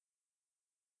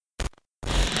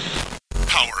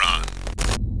Power on.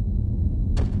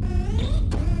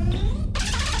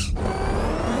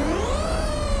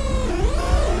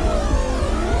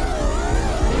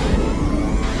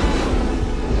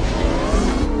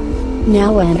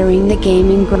 Now entering the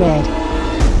gaming grid.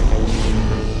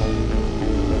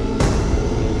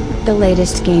 The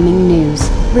latest gaming news,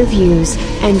 reviews,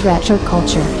 and retro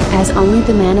culture, as only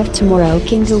the man of tomorrow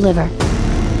can deliver.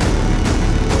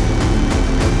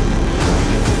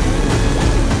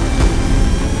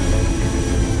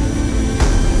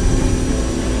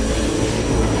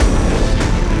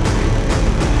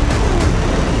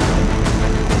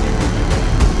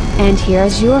 And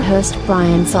here's your host,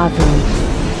 Brian Sovereign.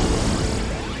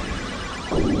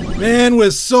 Man,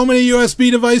 with so many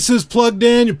USB devices plugged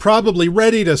in, you're probably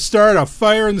ready to start a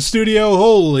fire in the studio.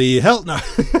 Holy hell no.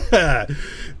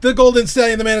 The Golden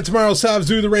Stallion, the man of tomorrow,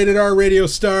 Savzu, the rated R radio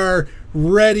star,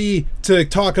 ready to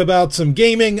talk about some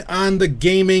gaming on the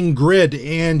gaming grid.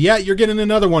 And yeah, you're getting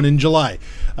another one in July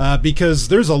because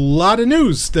there's a lot of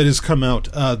news that has come out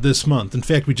this month. In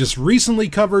fact, we just recently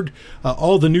covered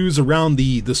all the news around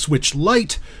the Switch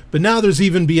Lite, but now there's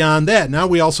even beyond that. Now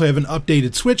we also have an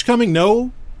updated Switch coming.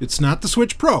 No, it's not the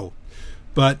Switch Pro,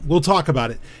 but we'll talk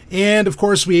about it. And of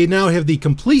course, we now have the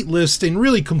complete list and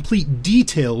really complete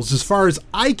details, as far as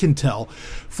I can tell,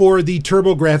 for the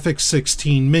TurboGrafx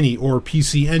 16 Mini, or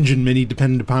PC Engine Mini,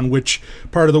 depending upon which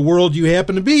part of the world you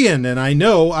happen to be in. And I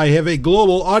know I have a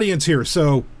global audience here,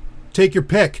 so take your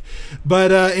pick.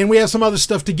 But and we have some other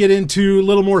stuff to get into, a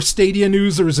little more Stadia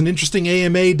news. There was an interesting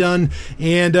AMA done,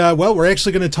 and well, we're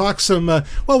actually going to talk some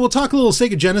we'll talk a little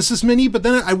Sega Genesis Mini, but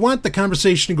then I want the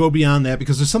conversation to go beyond that,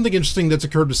 because there's something interesting that's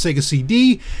occurred with Sega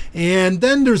CD, and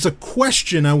then there's a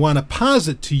question I want to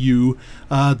posit to you,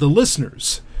 the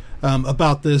listeners,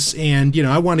 about this, and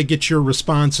I want to get your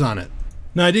response on it.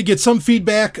 Now, I did get some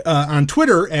feedback on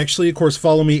Twitter, actually. Of course,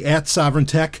 follow me at Sovereign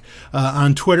Tech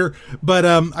on Twitter. But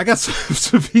I got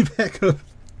some feedback. It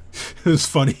was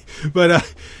funny. But,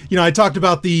 I talked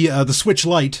about the Switch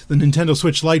Lite, the Nintendo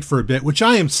Switch Lite for a bit, which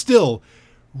I am still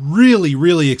really,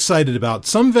 really excited about.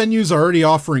 Some venues are already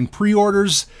offering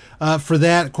pre-orders for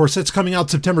that. Of course, that's coming out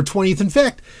September 20th. In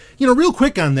fact, real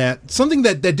quick on that, something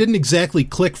that didn't exactly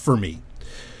click for me.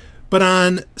 But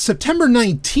on September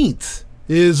 19th,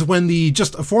 is when the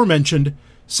just aforementioned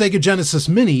Sega Genesis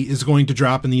Mini is going to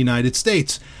drop in the United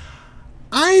States.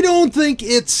 I don't think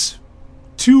it's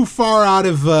too far out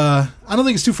of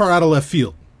left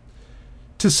field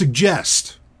to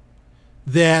suggest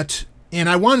that, and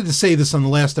I wanted to say this on the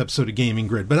last episode of Gaming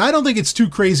Grid, but I don't think it's too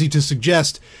crazy to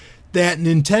suggest that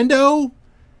Nintendo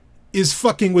is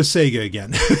fucking with Sega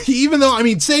again. Even though,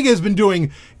 Sega has been doing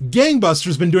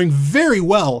gangbusters, been doing very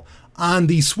well on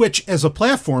the Switch as a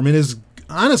platform, and is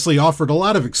honestly offered a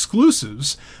lot of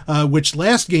exclusives, which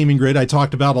last Gaming Grid I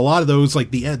talked about a lot of those, like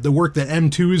the work that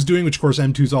M2 is doing, which of course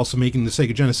M2 is also making the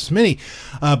Sega Genesis Mini,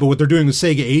 but what they're doing with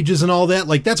Sega Ages and all that,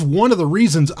 like that's one of the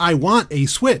reasons I want a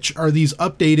Switch, are these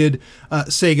updated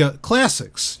Sega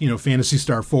classics, Phantasy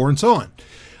Star 4 and so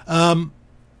on.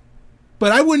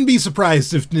 But I wouldn't be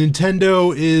surprised if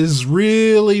Nintendo is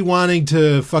really wanting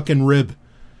to fucking rib,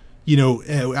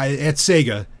 at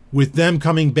Sega, with them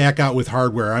coming back out with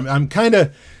hardware. I'm kind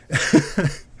of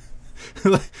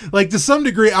like, to some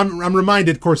degree, I'm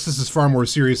reminded, of course, this is far more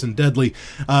serious and deadly,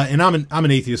 and I'm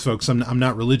an atheist, folks. I'm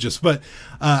not religious, but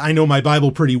I know my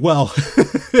Bible pretty well.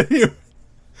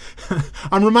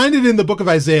 I'm reminded in the book of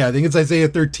Isaiah, I think it's Isaiah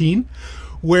 13,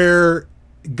 where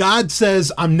God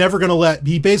says,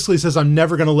 he basically says, I'm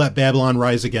never going to let Babylon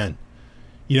rise again.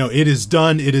 It is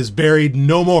done. It is buried.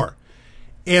 No more.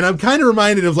 And I'm kind of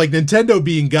reminded of like Nintendo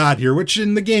being God here, which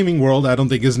in the gaming world I don't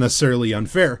think is necessarily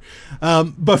unfair.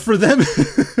 But for them,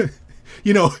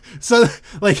 so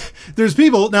like there's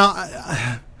people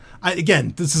now.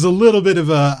 Again, this is a little bit of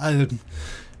a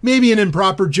maybe an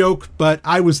improper joke, but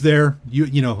I was there.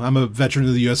 I'm a veteran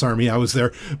of the U.S. Army. I was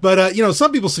there. But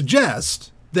some people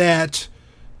suggest that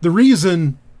the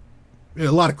reason,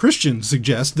 a lot of Christians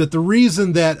suggest that the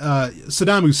reason that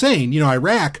Saddam Hussein,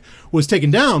 Iraq, was taken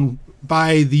down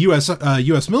by the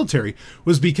U.S. military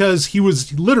was because he was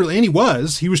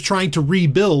trying to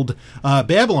rebuild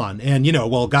Babylon, and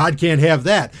God can't have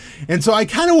that. And so I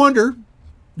kind of wonder,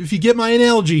 if you get my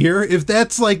analogy here, if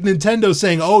that's like Nintendo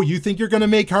saying, oh, you think you're going to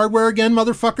make hardware again,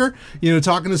 motherfucker?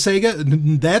 Talking to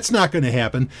Sega, that's not going to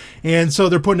happen. And so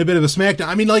they're putting a bit of a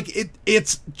smackdown.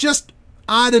 It's just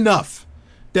odd enough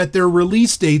that their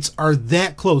release dates are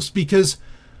that close, because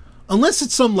unless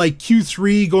it's some like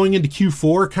Q3 going into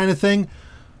Q4 kind of thing,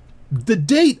 the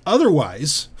date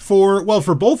otherwise for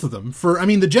both of them,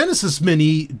 the Genesis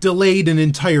Mini delayed an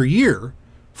entire year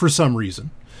for some reason.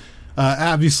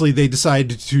 Obviously, they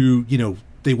decided to,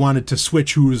 they wanted to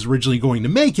switch who was originally going to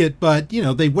make it, but,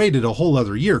 they waited a whole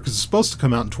other year because it's supposed to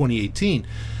come out in 2018.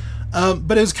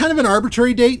 But it was kind of an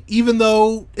arbitrary date, even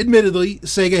though, admittedly,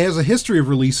 Sega has a history of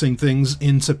releasing things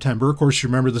in September. Of course, you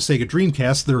remember the Sega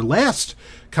Dreamcast, their last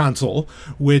console,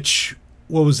 which,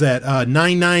 what was that,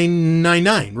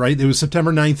 9999, right? It was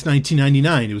September 9th,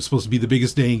 1999. It was supposed to be the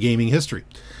biggest day in gaming history.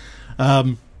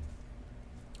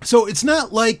 So it's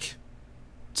not like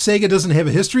Sega doesn't have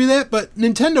a history of that, but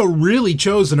Nintendo really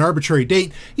chose an arbitrary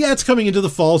date. Yeah, it's coming into the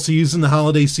fall season, the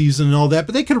holiday season and all that,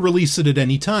 but they could release it at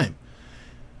any time.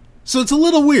 So it's a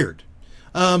little weird.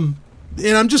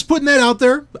 And I'm just putting that out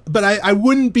there, but I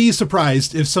wouldn't be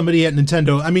surprised if somebody at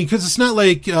Nintendo, because it's not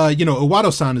like,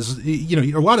 Iwata-san is,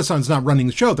 Iwata-san's not running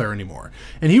the show there anymore.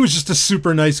 And he was just a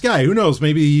super nice guy. Who knows?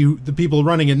 Maybe the people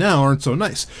running it now aren't so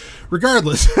nice.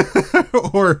 Regardless,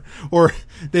 or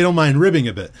they don't mind ribbing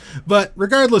a bit. But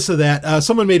regardless of that,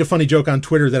 someone made a funny joke on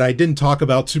Twitter that I didn't talk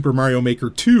about Super Mario Maker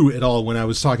 2 at all when I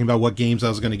was talking about what games I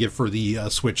was going to get for the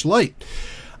Switch Lite.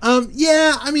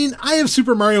 I have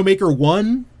Super Mario Maker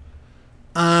 1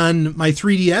 on my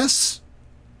 3DS,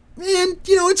 and,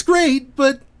 it's great,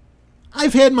 but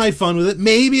I've had my fun with it.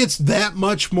 Maybe it's that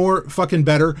much more fucking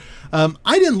better.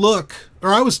 I didn't look,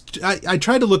 or I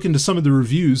tried to look into some of the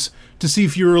reviews to see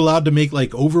if you were allowed to make, like,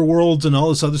 overworlds and all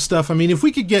this other stuff. If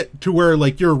we could get to where,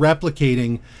 like, you're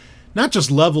replicating not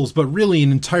just levels, but really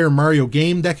an entire Mario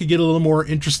game, that could get a little more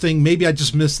interesting. Maybe I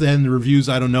just missed that in the reviews,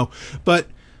 I don't know. But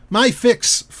my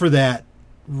fix for that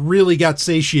really got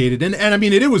satiated, and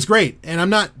it was great,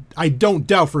 and I don't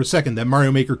doubt for a second that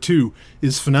Mario Maker 2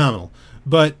 is phenomenal,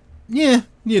 but yeah,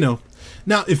 now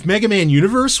if Mega Man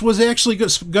Universe was actually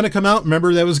going to come out,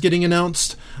 remember that was getting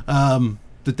announced,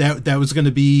 that was going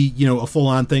to be, a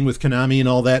full-on thing with Konami and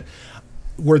all that,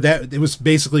 where that it was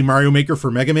basically Mario Maker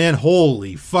for Mega Man.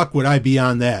 Holy fuck, would I be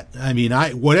on that?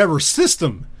 Whatever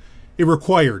system it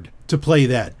required to play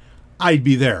that, I'd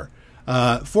be there.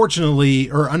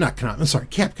 Fortunately, or I'm not Konami, I'm sorry,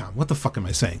 Capcom. What the fuck am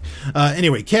I saying?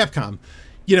 Anyway, Capcom.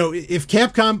 If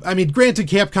Capcom, granted,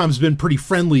 Capcom's been pretty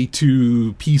friendly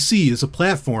to PC as a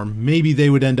platform. Maybe they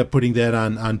would end up putting that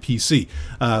on PC.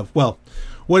 Well,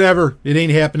 whatever. It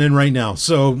ain't happening right now.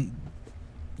 So,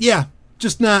 yeah,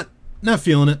 just not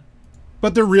feeling it.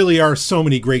 But there really are so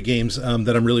many great games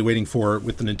that I'm really waiting for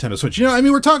with the Nintendo Switch.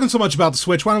 We're talking so much about the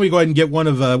Switch. Why don't we go ahead and get one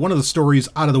of the stories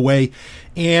out of the way?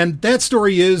 And that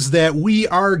story is that we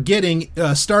are getting,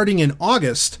 starting in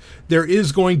August, there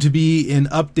is going to be an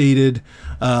updated,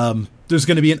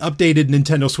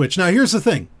 Nintendo Switch. Now, here's the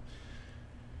thing.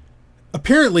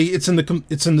 Apparently, it's in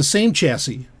the same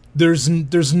chassis. There's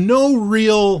no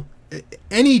real.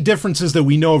 Any differences that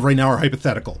we know of right now are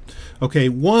hypothetical. Okay,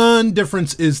 one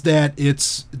difference is that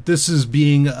this is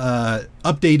being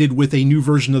updated with a new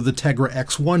version of the Tegra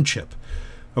X1 chip.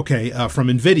 Okay, from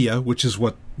NVIDIA, which is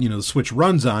what the Switch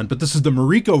runs on, but this is the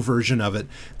Mariko version of it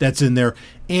that's in there.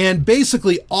 And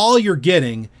basically all you're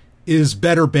getting is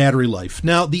better battery life.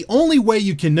 Now, the only way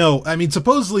you can know,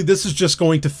 supposedly this is just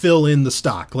going to fill in the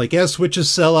stock. Like, as Switches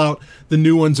sell out, the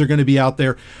new ones are going to be out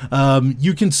there.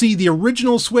 You can see the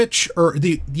original Switch,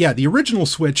 the original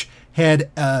Switch had,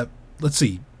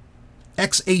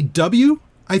 XAW,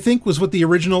 I think, was what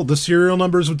the serial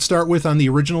numbers would start with on the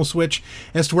original Switch,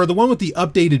 as to where the one with the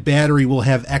updated battery will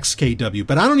have XKW.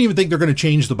 But I don't even think they're going to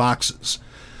change the boxes.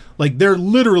 Like, they're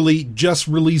literally just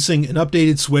releasing an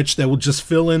updated Switch that will just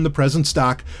fill in the present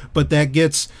stock, but that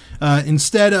gets,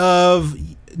 instead of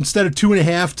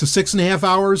 2.5 to 6.5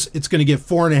 hours, it's going to get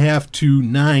 4.5 to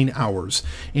 9 hours.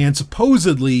 And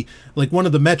supposedly, like, one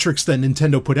of the metrics that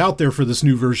Nintendo put out there for this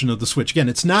new version of the Switch, again,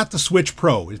 it's not the Switch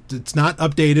Pro. It's not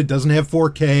updated, doesn't have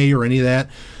 4K or any of that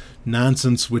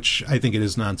nonsense, which I think it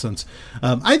is nonsense.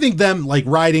 I think them, like,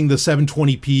 riding the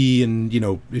 720p and,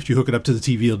 if you hook it up to the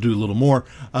TV, it'll do a little more,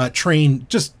 I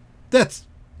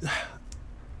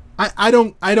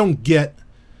don't get,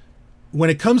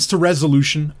 when it comes to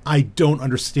resolution, I don't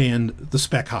understand the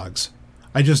spec hogs.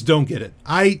 I just don't get it.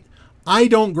 I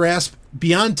don't grasp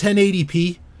beyond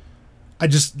 1080p. I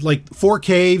just, like,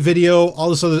 4K video, all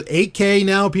this other 8K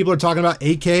now. People are talking about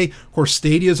 8K. Of course,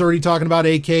 Stadia's already talking about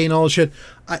 8K and all this shit.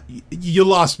 You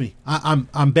lost me.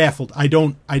 I'm baffled. I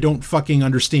don't fucking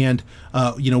understand.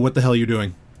 What the hell you're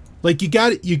doing. Like, you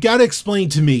got to explain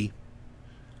to me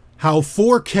how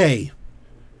 4K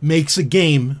makes a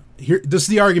game. Here, this is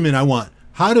the argument I want.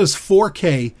 How does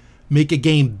 4K make a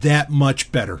game that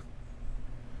much better?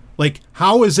 Like,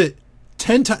 how is it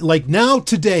 10 times, like, now,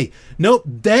 today, nope,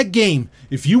 that game,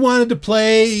 if you wanted to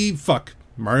play,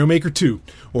 Mario Maker 2,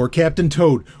 or Captain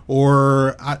Toad,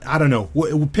 or I don't know,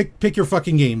 pick your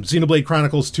fucking game, Xenoblade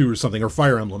Chronicles 2 or something, or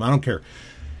Fire Emblem, I don't care.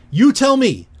 You tell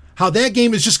me how that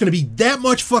game is just going to be that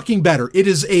much fucking better. It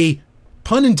is a,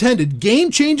 pun intended,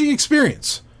 game-changing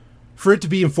experience for it to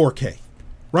be in 4K.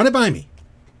 Run it by me.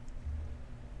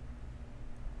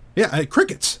 Yeah,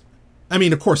 crickets. I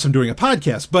mean, of course I'm doing a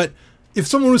podcast, but if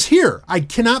someone was here, I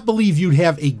cannot believe you'd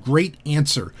have a great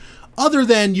answer, other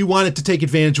than you want it to take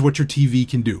advantage of what your TV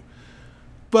can do.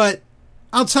 But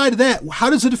outside of that, how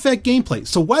does it affect gameplay?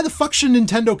 So why the fuck should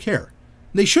Nintendo care?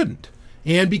 They shouldn't.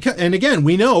 And again,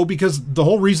 we know because the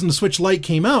whole reason the Switch Lite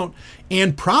came out,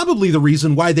 and probably the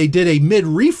reason why they did a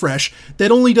mid-refresh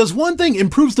that only does one thing,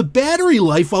 improves the battery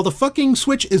life while the fucking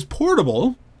Switch is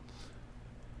portable.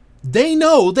 They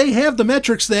know they have the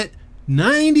metrics that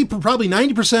probably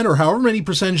 90% or however many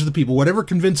percentage of the people, whatever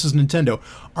convinces Nintendo,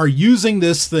 are using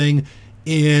this thing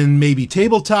in maybe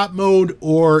tabletop mode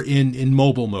or in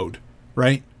mobile mode,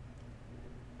 right?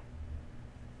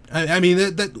 I mean,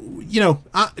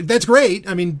 that's great.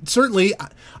 I mean, certainly,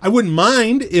 I wouldn't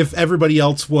mind if everybody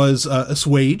else was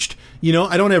assuaged.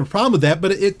 I don't have a problem with that.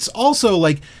 But it's also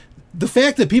like the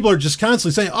fact that people are just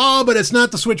constantly saying, "Oh, but it's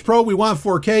not the Switch Pro. We want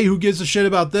 4K. Who gives a shit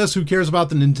about this? Who cares about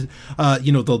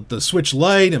the Switch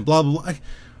Lite and blah blah blah."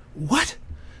 What?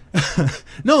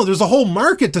 No, there's a whole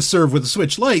market to serve with the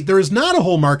Switch Lite. There is not a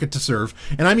whole market to serve,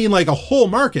 and I mean like a whole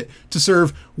market to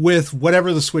serve with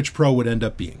whatever the Switch Pro would end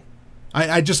up being.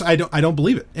 I don't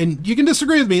believe it. And you can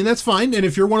disagree with me, and that's fine. And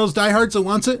if you're one of those diehards that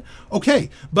wants it, okay.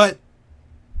 But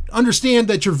understand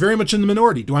that you're very much in the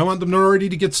minority. Do I want the minority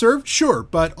to get served? Sure.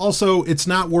 But also, it's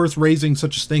not worth raising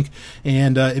such a stink.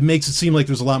 And it makes it seem like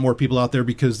there's a lot more people out there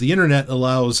because the internet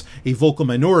allows a vocal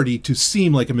minority to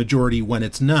seem like a majority when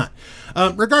it's not.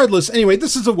 Regardless, anyway,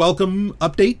 this is a welcome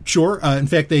update, sure. In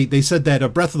fact, they said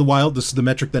that Breath of the Wild, this is the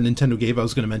metric that Nintendo gave, I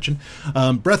was going to mention.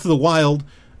 Breath of the Wild,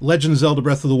 Legend of Zelda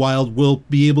Breath of the Wild will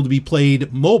be able to be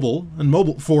played mobile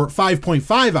for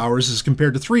 5.5 hours as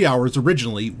compared to 3 hours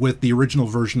originally with the original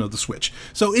version of the Switch.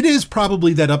 So it is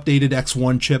probably that updated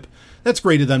X1 chip. That's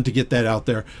great of them to get that out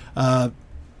there.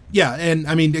 Yeah, and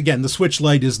I mean, again, the Switch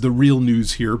Lite is the real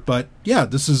news here, but yeah,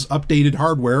 this is updated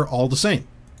hardware all the same.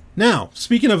 Now,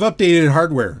 speaking of updated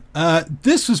hardware,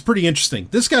 this was pretty interesting.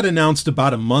 This got announced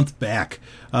about a month back,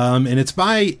 and it's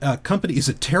by a company, is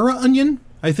it Terra Onion?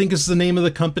 I think is the name of the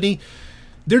company.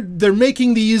 They're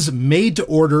making these made to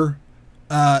order,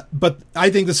 but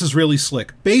I think this is really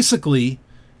slick. Basically,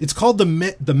 it's called the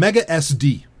Mega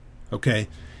SD, okay?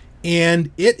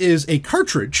 And it is a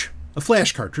cartridge, a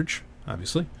flash cartridge,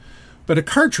 obviously, but a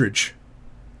cartridge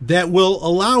that will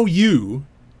allow you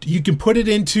can put it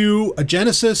into a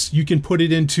Genesis, you can put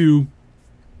it into,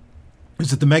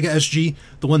 is it the Mega SG?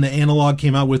 The one that Analog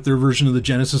came out with, their version of the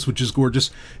Genesis, which is gorgeous.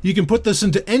 You can put this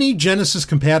into any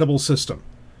Genesis-compatible system.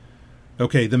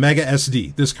 Okay, the Mega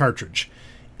SD, this cartridge.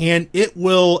 And it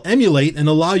will emulate and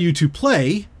allow you to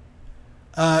play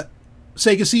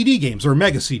Sega CD games, or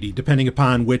Mega CD, depending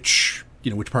upon which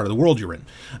part of the world you're in.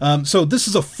 So this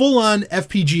is a full-on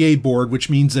FPGA board, which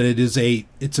means that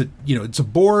it's a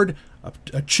board,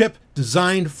 a chip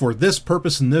designed for this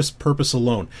purpose and this purpose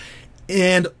alone.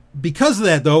 And because of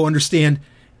that, though, understand,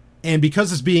 and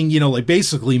because it's being,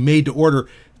 basically made to order,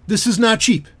 this is not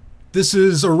cheap. This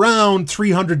is around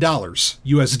 $300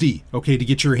 USD, okay, to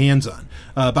get your hands on.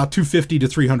 About $250 to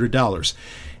 $300.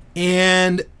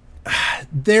 And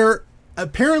there,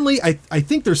 apparently, I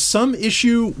think there's some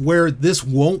issue where this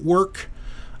won't work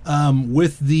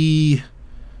with the...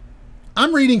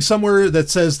 I'm reading somewhere that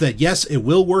says that, yes, it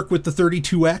will work with the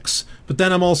 32X, but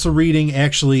then I'm also reading,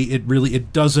 actually,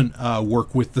 it doesn't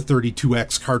work with the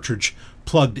 32X cartridge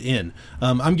plugged in.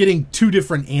 I'm getting two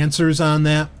different answers on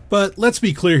that, but let's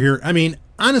be clear here. I mean,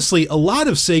 honestly, a lot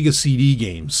of Sega CD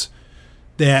games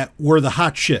that were the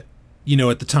hot shit,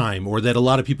 at the time, or that a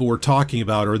lot of people were talking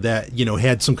about, or that,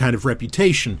 had some kind of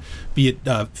reputation, be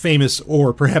it famous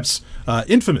or perhaps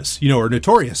infamous, or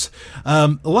notorious.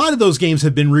 A lot of those games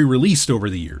have been re-released over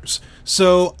the years.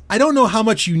 So I don't know how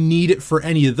much you need it for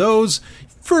any of those.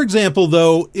 For example,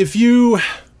 though, do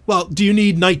you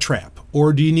need Night Trap?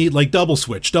 Or do you need like Double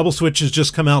Switch? Double Switch has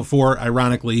just come out for,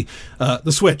 ironically,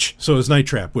 the Switch. So is Night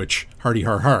Trap, which, hardy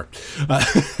har har.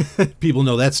 People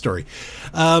know that story.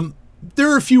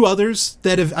 There are a few others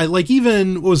that have,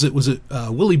 was it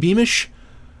Willie Beamish?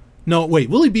 No, wait,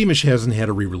 Willie Beamish hasn't had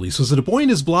a re-release. Was it A Boy and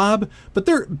His Blob? But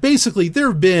there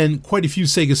have been quite a few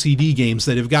Sega CD games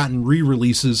that have gotten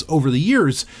re-releases over the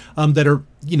years that are,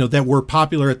 that were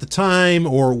popular at the time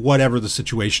or whatever the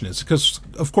situation is. Because,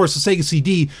 of course, the Sega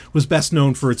CD was best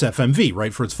known for its FMV,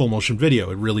 right? For its full motion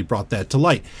video. It really brought that to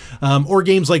light. Or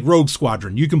games like Rogue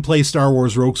Squadron. You can play Star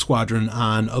Wars Rogue Squadron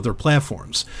on other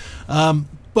platforms.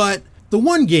 But the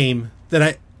one game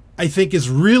that I think is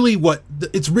really what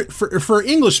it's for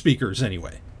English speakers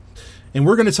anyway. And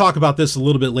we're going to talk about this a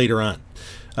little bit later on.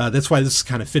 That's why this is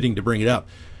kind of fitting to bring it up.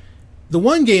 The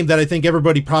one game that I think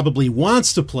everybody probably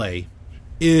wants to play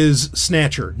is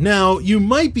Snatcher. Now, you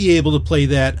might be able to play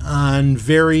that on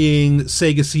varying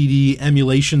Sega CD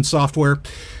emulation software.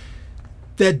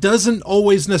 That doesn't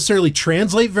always necessarily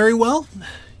translate very well.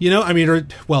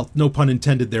 No pun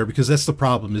intended there, because that's the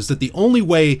problem, is that the only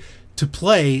way to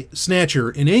play Snatcher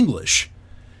in English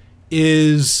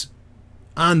is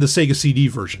on the Sega CD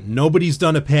version. Nobody's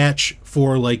done a patch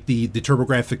for like the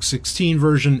TurboGrafx 16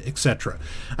 version, etc.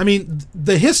 I mean,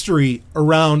 the history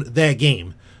around that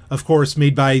game, of course,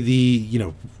 made by the,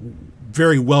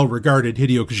 very well-regarded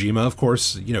Hideo Kojima, of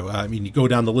course, you go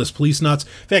down the list, Policenauts.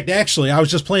 In fact, actually, I was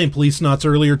just playing Policenauts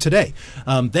earlier today.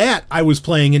 That I was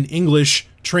playing an English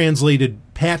translated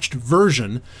patched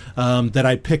version that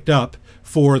I picked up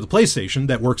for the PlayStation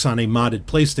that works on a modded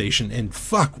PlayStation, and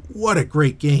fuck, what a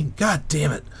great game. God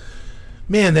damn it.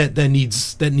 Man,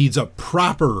 that needs a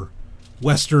proper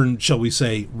Western, shall we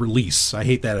say, release. I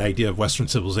hate that idea of Western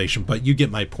civilization, but you get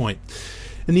my point.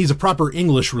 It needs a proper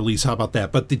English release, how about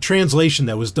that? But the translation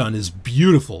that was done is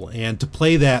beautiful, and to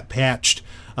play that patched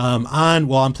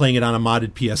I'm playing it on a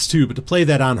modded PS2, but to play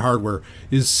that on hardware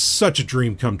is such a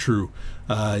dream come true.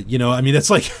 It's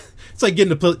like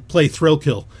getting to play Thrill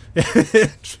Kill.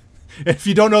 If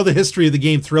you don't know the history of the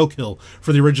game Thrill Kill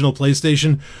for the original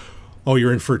PlayStation, oh,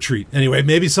 you're in for a treat. Anyway,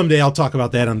 maybe someday I'll talk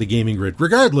about that on the Gaming Grid.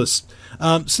 Regardless,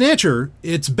 Snatcher,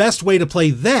 its best way to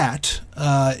play that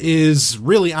is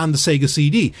really on the Sega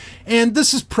CD. And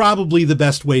this is probably the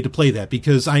best way to play that,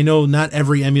 because I know not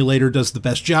every emulator does the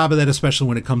best job of that, especially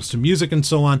when it comes to music and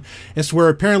so on. As where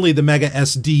apparently the Mega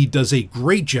SD does a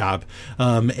great job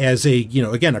as a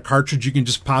cartridge you can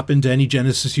just pop into any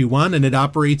Genesis you want, and it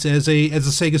operates as a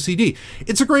Sega CD.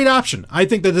 It's a great option. I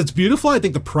think that it's beautiful. I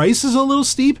think the price is a little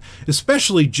steep,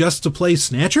 especially just to play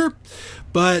Snatcher.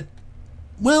 But,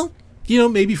 well,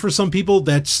 maybe for some people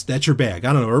that's your bag.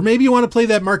 I don't know. Or maybe you want to play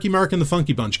that Marky Mark and the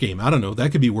Funky Bunch game. I don't know.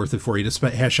 That could be worth it for you to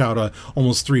hash out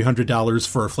almost $300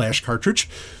 for a flash cartridge.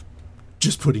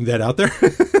 Just putting that out there.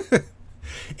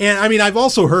 And I mean, I've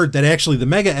also heard that actually the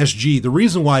Mega SG, the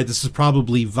reason why this is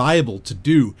probably viable to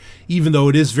do, even though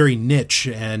it is very niche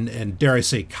and dare I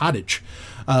say cottage,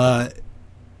 the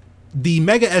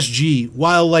Mega SG,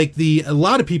 while a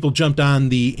lot of people jumped on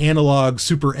the analog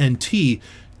Super NT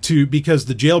because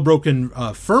the jailbroken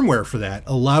firmware for that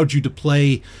allowed you to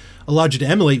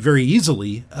emulate very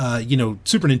easily,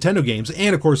 Super Nintendo games.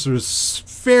 And of course, there's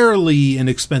fairly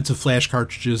inexpensive flash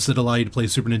cartridges that allow you to play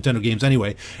Super Nintendo games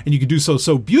anyway. And you can do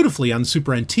so beautifully on the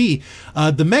Super NT.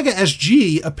 The Mega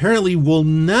SG apparently will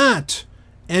not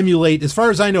emulate, as far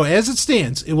as I know, as it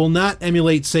stands, it will not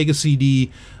emulate Sega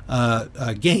CD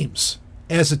games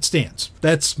as it stands.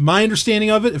 That's my understanding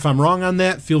of it. If I'm wrong on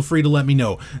that, feel free to let me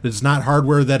know. It's not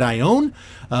hardware that I own.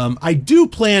 I do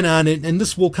plan on it, and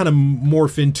this will kind of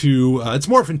morph into, it's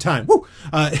morphin' time. Woo!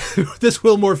 This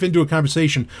will morph into a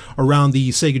conversation around the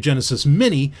Sega Genesis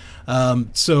Mini.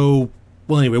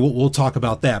 Anyway, we'll talk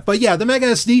about that. But yeah, the Mega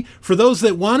SD, for those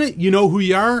that want it, you know who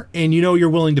you are, and you know you're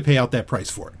willing to pay out that price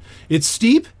for it. It's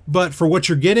steep, but for what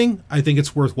you're getting, I think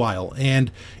it's worthwhile.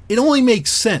 And it only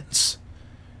makes sense.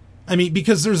 I mean,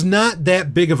 because there's not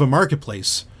that big of a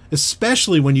marketplace,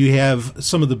 especially when you have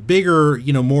some of the bigger,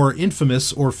 more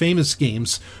infamous or famous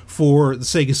games for the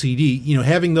Sega CD,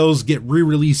 having those get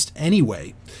re-released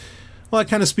anyway. Well, it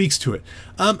kind of speaks to it.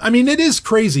 It is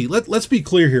crazy. Let's be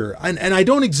clear here. And I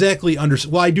don't exactly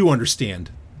understand. Well, I do understand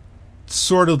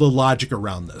sort of the logic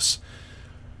around this.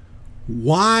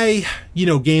 Why,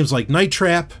 games like Night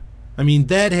Trap,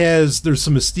 there's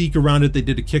some mystique around it. They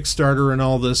did a Kickstarter and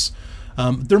all this.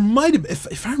 There might have,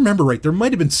 if I remember right, there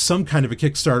might have been some kind of a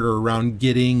Kickstarter around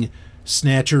getting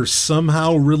Snatcher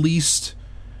somehow released,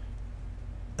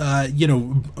 on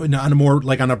a more,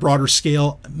 on a broader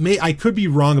scale. I could be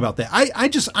wrong about that.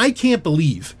 I can't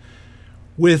believe,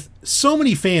 with so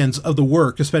many fans of the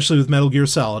work, especially with Metal Gear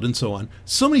Solid and so on,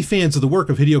 so many fans of the work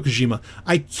of Hideo Kojima,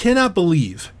 I cannot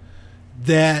believe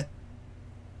that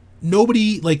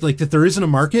nobody, that there isn't a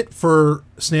market for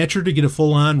Snatcher to get a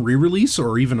full-on re-release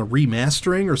or even a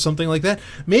remastering or something like that.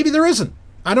 Maybe there isn't.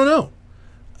 I don't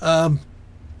know.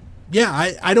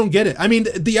 Yeah, I don't get it. I mean,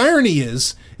 the irony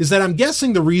is that I'm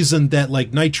guessing the reason that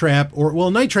like Night Trap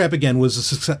Night Trap again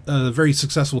was a very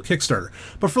successful Kickstarter,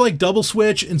 but for like Double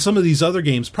Switch and some of these other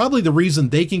games, probably the reason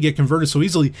they can get converted so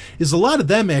easily is a lot of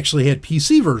them actually had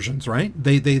PC versions, right?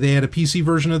 They had a PC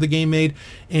version of the game made,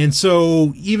 and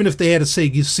so even if they had a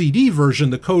Sega CD version,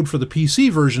 the code for the PC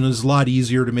version is a lot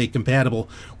easier to make compatible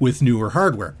with newer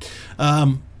hardware.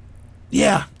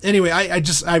 Yeah, anyway,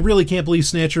 I really can't believe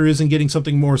Snatcher isn't getting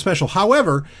something more special.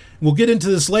 However, we'll get into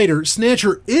this later,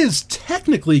 Snatcher is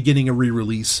technically getting a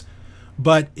re-release,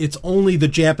 but it's only the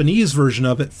Japanese version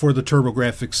of it for the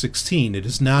TurboGrafx 16. It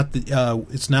is not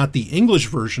the English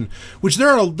version, which there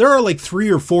are like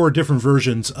 3 or 4 different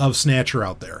versions of Snatcher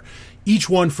out there, each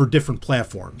one for different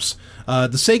platforms.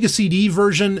 The Sega CD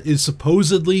version is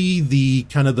supposedly the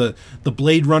kind of the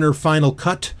Blade Runner Final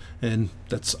Cut, and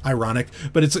that's ironic,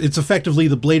 but it's effectively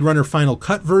the Blade Runner Final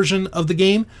Cut version of the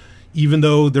game, even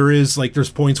though there's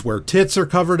points where tits are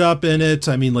covered up in it.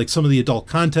 I mean, like some of the adult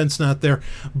content's not there,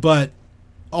 but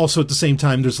also at the same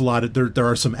time, there's a lot of, there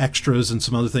are some extras and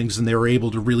some other things, and they were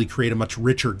able to really create a much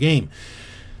richer game.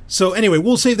 So anyway,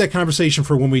 we'll save that conversation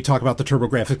for when we talk about the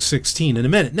TurboGrafx 16 in a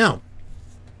minute. Now,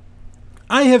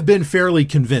 I have been fairly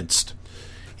convinced,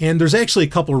 and there's actually a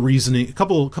couple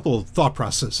of thought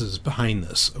processes behind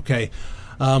this, okay?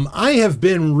 I have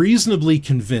been reasonably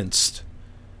convinced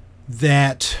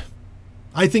that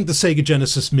I think the Sega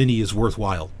Genesis Mini is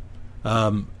worthwhile.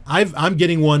 I'm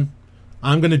getting one.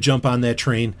 I'm going to jump on that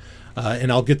train,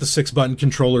 and I'll get the 6-button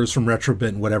controllers from Retrobit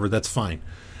and whatever. That's fine.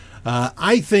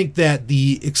 I think that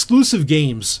the exclusive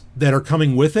games that are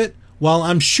coming with it, while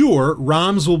I'm sure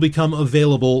ROMs will become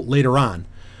available later on,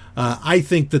 I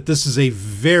think that this is a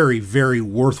very, very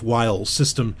worthwhile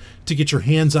system to get your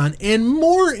hands on. And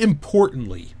more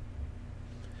importantly,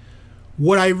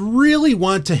 what I really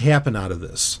want to happen out of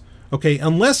this, okay,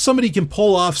 unless somebody can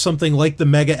pull off something like the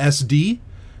Mega SD,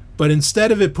 but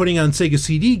instead of it putting on Sega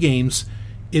CD games,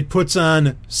 it puts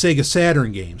on Sega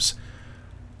Saturn games.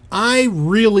 I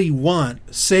really want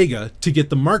Sega to get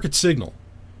the market signal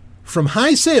from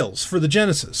high sales for the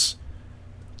Genesis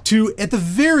to, at the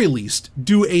very least,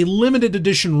 do a limited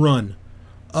edition run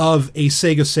of a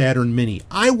Sega Saturn Mini.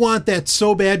 I want that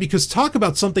so bad, because talk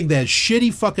about something that has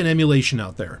shitty fucking emulation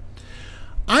out there.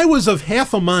 I was of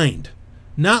half a mind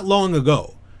not long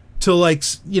ago to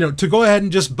go ahead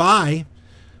and just buy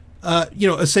a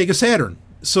Sega Saturn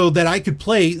so that I could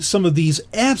play some of these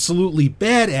absolutely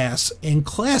badass and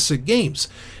classic games.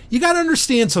 You got to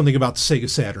understand something about the Sega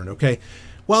Saturn, okay?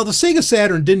 While the Sega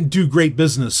Saturn didn't do great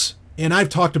business, and I've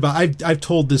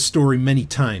told this story many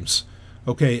times,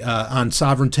 okay, on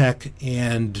Sovereign Tech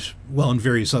and, well, in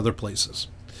various other places.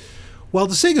 While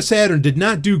the Sega Saturn did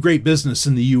not do great business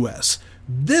in the US,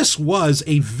 this was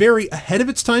a very ahead of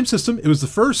its time system. It was the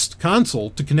first console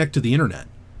to connect to the internet,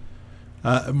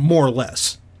 more or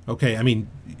less. Okay, I mean,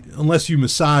 unless you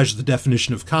massage the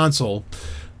definition of console,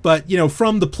 but,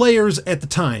 from the players at the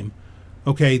time,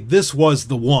 okay, this was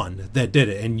the one that did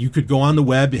it. And you could go on the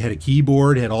web, it had a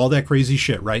keyboard, it had all that crazy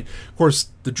shit, right? Of course,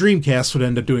 the Dreamcast would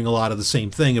end up doing a lot of the same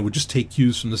thing. It would just take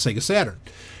cues from the Sega Saturn.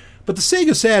 But the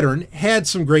Sega Saturn had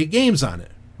some great games on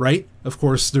it, right? Of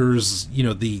course, there's,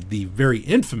 the very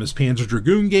infamous Panzer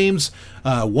Dragoon games,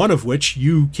 one of which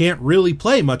you can't really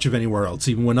play much of anywhere else,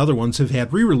 even when other ones have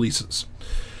had re-releases.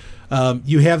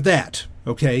 You have that.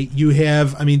 Okay, you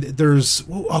have, there's,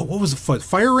 what was it,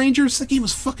 Fire Rangers? That game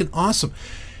was fucking awesome.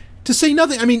 To say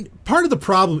nothing, part of the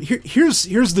problem, here's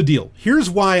the deal.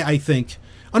 Here's why I think,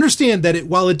 understand that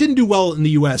while it didn't do well in the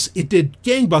US, it did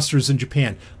gangbusters in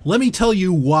Japan. Let me tell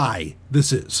you why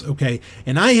this is, okay?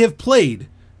 And I have played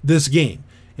this game,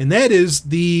 and that is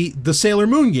the Sailor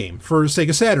Moon game for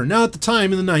Sega Saturn. Now, at the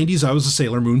time, in the 90s, I was a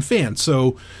Sailor Moon fan,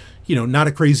 so, not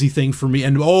a crazy thing for me.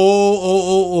 And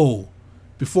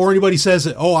before anybody says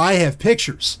it, I have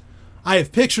pictures. I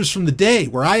have pictures from the day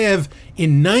where I have,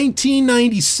 in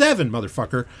 1997,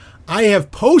 motherfucker, I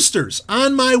have posters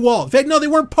on my wall. In fact, no, they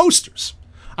weren't posters.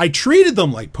 I treated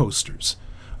them like posters.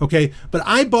 Okay, but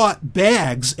I bought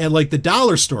bags at like the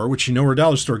dollar store, which where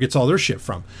dollar store gets all their shit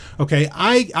from. Okay,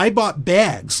 I bought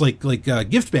bags, like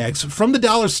gift bags from the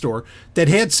dollar store that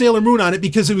had Sailor Moon on it,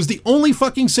 because it was the only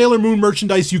fucking Sailor Moon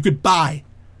merchandise you could buy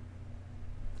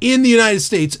in the United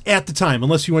States at the time,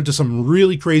 unless you went to some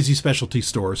really crazy specialty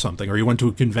store or something, or you went to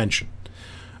a convention.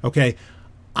 Okay,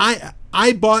 I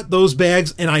bought those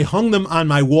bags and I hung them on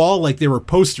my wall like they were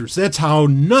posters. That's how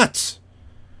nuts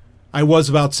I was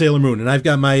about Sailor Moon. And I've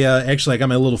got my I got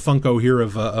my little Funko here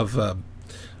of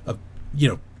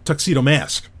Tuxedo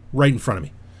Mask right in front of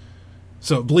me.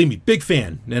 So believe me, big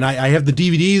fan. And I have the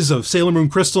DVDs of Sailor Moon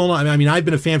Crystal. I mean, I've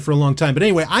been a fan for a long time. But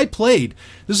anyway,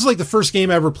 this is like the first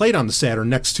game I ever played on the Saturn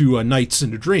next to Nights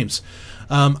into Dreams.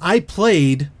 I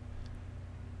played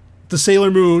the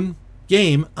Sailor Moon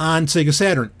game on Sega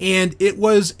Saturn. And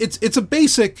it's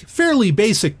a fairly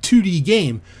basic 2D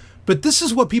game. But this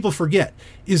is what people forget,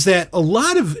 is that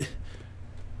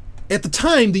at the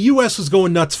time, the US was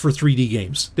going nuts for 3D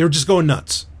games. They were just going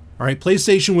nuts. All right,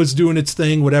 PlayStation was doing its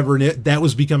thing, whatever, and that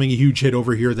was becoming a huge hit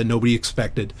over here that nobody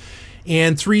expected.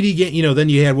 And 3D game, then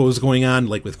you had what was going on,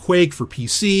 like with Quake for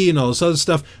PC and all this other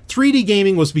stuff. 3D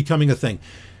gaming was becoming a thing.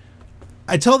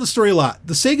 I tell the story a lot.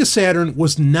 The Sega Saturn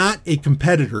was not a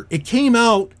competitor. It came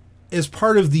out as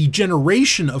part of the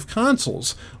generation of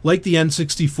consoles, like the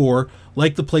N64,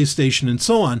 like the PlayStation, and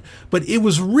so on. But it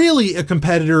was really a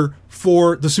competitor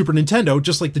for the Super Nintendo,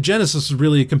 just like the Genesis was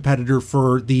really a competitor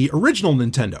for the original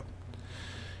Nintendo.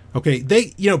 Okay,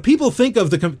 people think of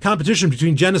the competition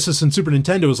between Genesis and Super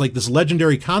Nintendo as like this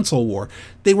legendary console war.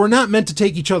 They were not meant to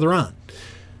take each other on.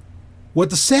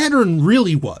 What the Saturn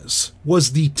really was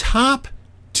the top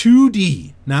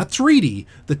 2D, not 3D,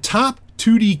 the top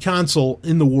 2D console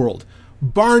in the world,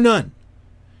 bar none.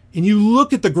 And you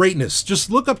look at the greatness,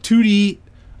 just look up 2D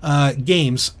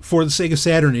games for the Sega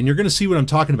Saturn, and you're going to see what I'm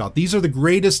talking about. These are the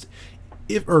greatest,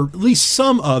 or at least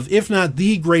some of, if not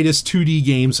the greatest 2D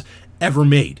games ever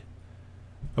made.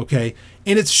 Okay?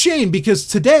 And it's a shame because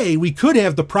today we could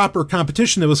have the proper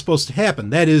competition that was supposed to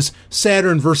happen. That is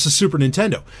Saturn versus Super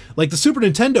Nintendo. Like the Super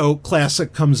Nintendo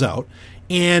Classic comes out,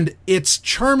 and its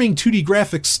charming 2D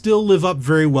graphics still live up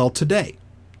very well today.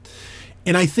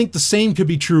 And I think the same could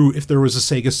be true if there was a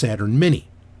Sega Saturn Mini.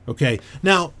 Okay?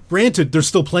 Now, granted, there's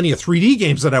still plenty of 3D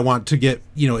games that I want to get,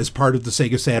 as part of the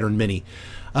Sega Saturn Mini.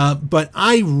 But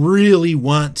I really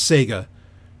want Sega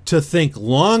to think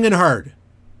long and hard,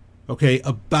 okay,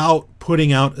 about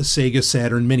putting out a Sega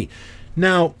Saturn Mini.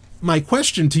 Now, my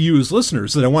question to you as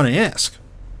listeners that I want to ask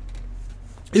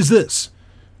is this.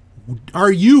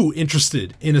 Are you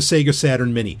interested in a Sega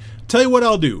Saturn Mini? Tell you what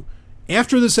I'll do.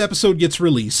 After this episode gets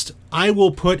released, I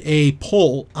will put a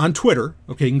poll on Twitter.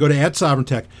 Okay, you can go to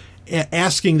 @SovereignTech,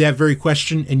 asking that very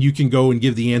question, and you can go and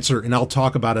give the answer, and I'll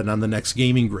talk about it on the next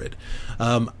Gaming Grid.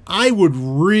 I'm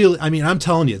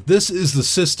telling you, this is the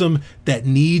system that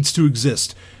needs to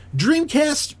exist.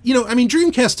 Dreamcast,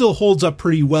 Dreamcast still holds up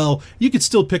pretty well. You could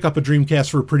still pick up a Dreamcast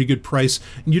for a pretty good price,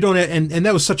 and you don't have, and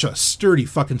that was such a sturdy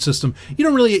fucking system. You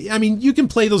don't really, you can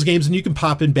play those games and you can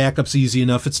pop in backups easy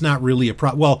enough. It's not really a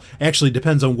problem. Well, actually, it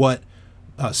depends on what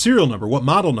serial number, what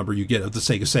model number you get of the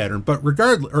Sega Saturn, of the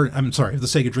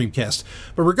Sega Dreamcast.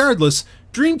 But regardless,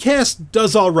 Dreamcast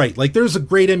does all right. Like, there's a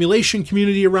great emulation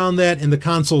community around that, and the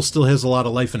console still has a lot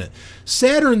of life in it.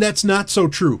 Saturn, that's not so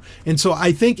true. And so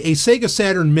I think a Sega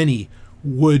Saturn Mini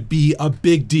would be a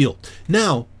big deal.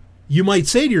 Now, you might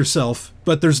say to yourself,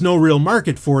 but there's no real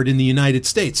market for it in the United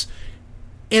States.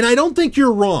 And I don't think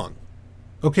you're wrong,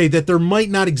 okay, that there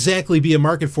might not exactly be a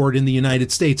market for it in the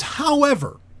United States.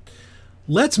 However,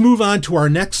 let's move on to our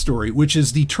next story, which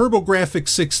is the TurboGrafx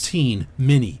 16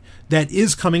 Mini that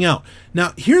is coming out.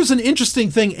 Now, here's an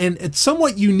interesting thing, and it's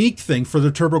somewhat unique thing for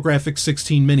the TurboGrafx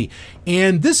 16 Mini.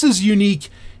 And this is unique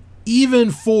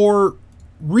even for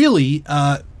really,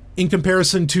 in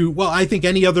comparison to, I think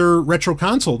any other retro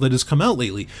console that has come out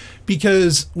lately.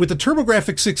 Because with the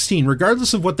TurboGrafx 16,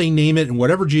 regardless of what they name it and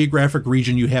whatever geographic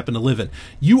region you happen to live in,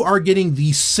 you are getting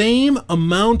the same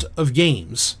amount of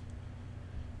games.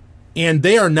 And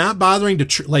they are not bothering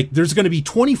to, there's going to be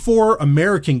 24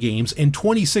 American games and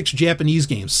 26 Japanese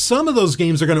games. Some of those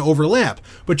games are going to overlap,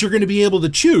 but you're going to be able to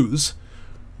choose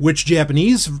which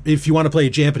Japanese, if you want to play a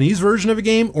Japanese version of a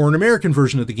game or an American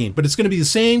version of the game. But it's going to be the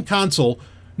same console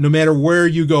no matter where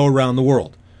you go around the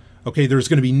world. Okay, there's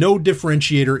going to be no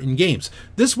differentiator in games.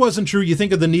 This wasn't true. You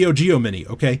think of the Neo Geo Mini,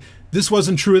 okay? This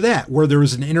wasn't true of that, where there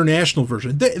was an international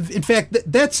version. In fact,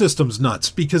 that system's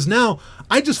nuts, because now,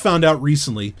 I just found out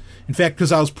recently, in fact,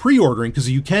 because I was pre-ordering, because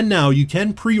you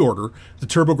can pre-order the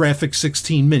TurboGrafx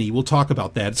 16 Mini. We'll talk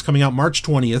about that. It's coming out March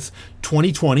 20th,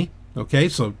 2020, okay?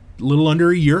 So a little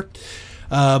under a year.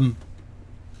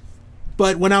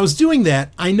 But when I was doing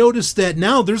that, I noticed that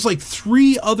now there's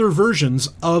 3 other versions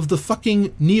of the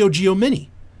fucking Neo Geo Mini.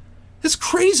 It's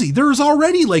crazy. There's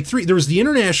already 3. There was the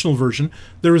international version,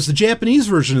 there was the Japanese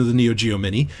version of the Neo Geo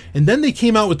Mini, and then they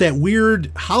came out with that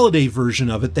weird holiday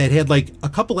version of it that had a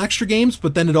couple extra games,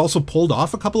 but then it also pulled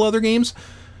off a couple other games.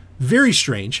 Very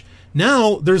strange.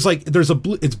 Now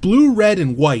it's blue, red,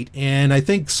 and white, and I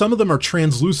think some of them are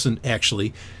translucent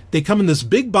actually. They come in this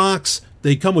big box.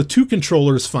 They come with 2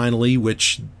 controllers finally,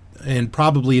 and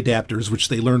probably adapters, which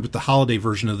they learned with the holiday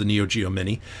version of the Neo Geo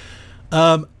Mini.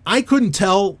 I couldn't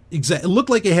tell exactly. It looked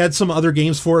like it had some other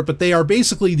games for it, but they are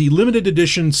basically the limited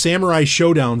edition Samurai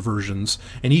Showdown versions,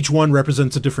 and each one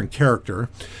represents a different character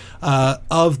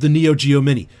of the Neo Geo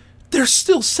Mini. They're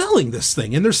still selling this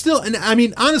thing, and I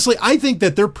mean, honestly, I think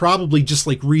that they're probably just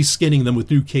like reskinning them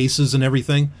with new cases and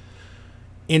everything,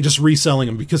 and just reselling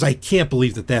them, because I can't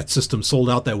believe that system sold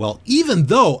out that well, even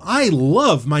though I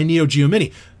love my Neo Geo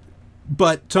Mini.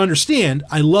 But to understand,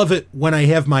 I love it when I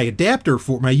have my adapter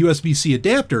for my USB-C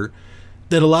adapter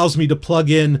that allows me to plug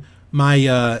in my,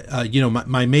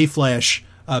 my Mayflash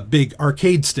big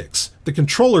arcade sticks. The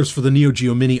controllers for the Neo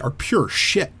Geo Mini are pure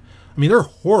shit. I mean, they're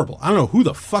horrible. I don't know who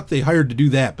the fuck they hired to do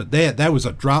that, but that was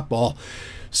a drop ball.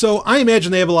 So I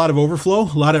imagine they have a lot of overflow,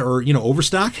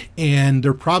 overstock, and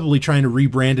they're probably trying to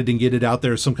rebrand it and get it out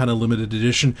there as some kind of limited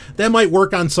edition. That might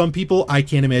work on some people. I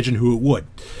can't imagine who it would.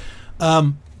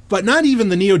 But not even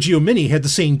the Neo Geo Mini had the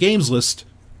same games list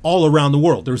all around the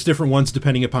world. There was different ones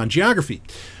depending upon geography.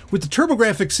 With the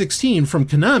TurboGrafx 16 from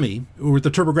Konami, or with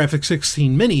the TurboGrafx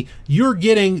 16 Mini, you're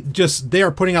getting they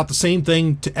are putting out the same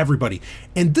thing to everybody.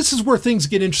 And this is where things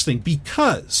get interesting,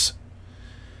 because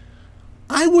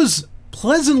I was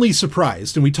pleasantly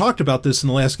surprised, and we talked about this in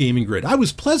the last Gaming Grid, I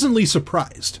was pleasantly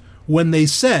surprised when they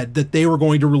said that they were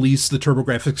going to release the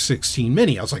TurboGrafx 16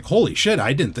 Mini. I was like, holy shit,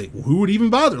 I didn't think, who would even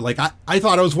bother? Like, I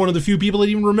thought I was one of the few people that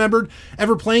even remembered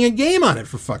ever playing a game on it,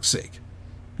 for fuck's sake.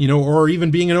 Or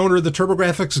even being an owner of the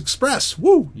TurboGrafx Express.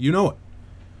 Woo, you know it.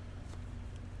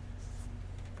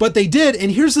 But they did,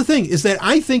 and here's the thing, is that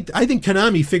I think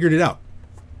Konami figured it out.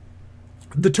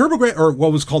 The TurboGrafx, or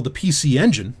what was called the PC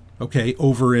Engine, okay,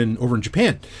 over in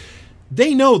Japan,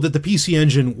 they know that the PC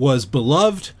Engine was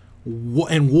beloved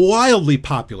and wildly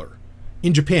popular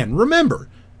in Japan. Remember,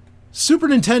 the Super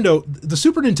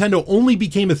Nintendo only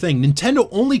became a thing. Nintendo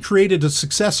only created a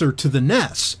successor to the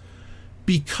NES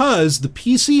because the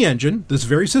PC Engine, this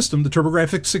very system, the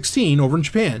TurboGrafx 16 over in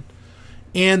Japan,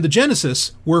 and the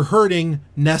Genesis were hurting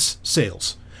NES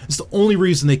sales. It's the only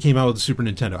reason they came out with the Super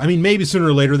Nintendo. I mean, maybe sooner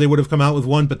or later they would have come out with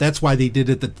one, but that's why they did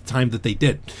it at the time that they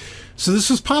did. So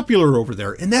this was popular over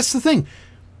there, and that's the thing.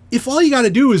 If all you got to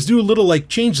do is do a little,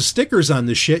 change the stickers on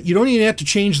this shit, you don't even have to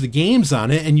change the games on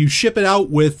it, and you ship it out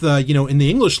with, in the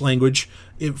English language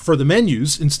for the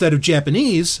menus instead of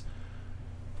Japanese,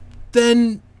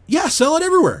 then, yeah, sell it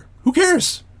everywhere. Who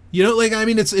cares?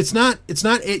 It's not,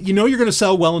 you're going to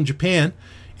sell well in Japan,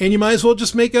 and you might as well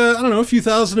just make a few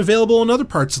thousand available in other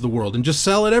parts of the world and just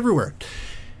sell it everywhere.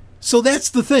 So that's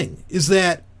the thing, is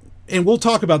that, and we'll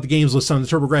talk about the games list on the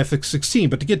TurboGrafx 16,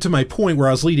 but to get to my point where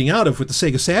I was leading out of with the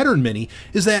Sega Saturn Mini,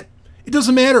 is that it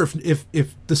doesn't matter if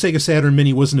the Sega Saturn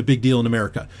Mini wasn't a big deal in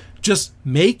America. Just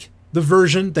make the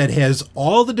version that has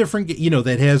all the different,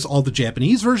 that has all the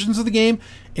Japanese versions of the game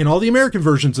and all the American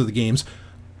versions of the games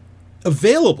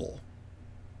available,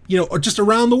 or just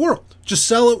around the world. Just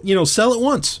sell it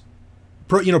once.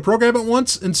 Program it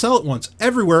once and sell it once,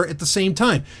 everywhere at the same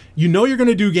time. You're going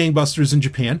to do gangbusters in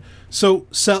Japan, so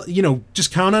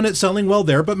just count on it selling well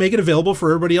there, but make it available for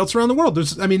everybody else around the world.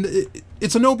 It's a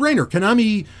no-brainer.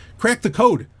 Konami cracked the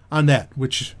code on that,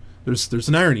 which there's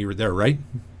an irony there, right?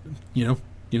 The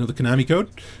Konami code?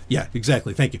 Yeah,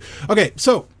 exactly. Thank you. Okay,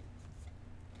 so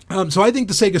I think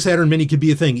the Sega Saturn Mini could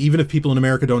be a thing, even if people in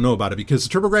America don't know about it, because the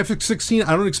TurboGrafx 16,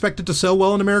 I don't expect it to sell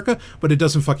well in America, but it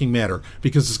doesn't fucking matter,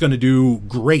 because it's going to do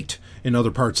great in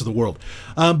other parts of the world.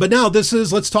 But now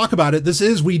let's talk about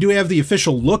it. We do have the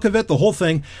official look of it, the whole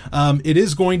thing. It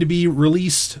is going to be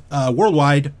released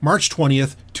worldwide March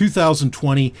 20th,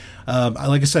 2020.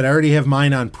 Like I said, I already have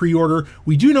mine on pre-order.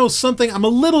 We do know something. I'm a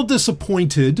little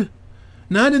disappointed.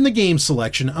 Not in the game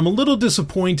selection. I'm a little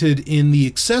disappointed in the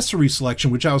accessory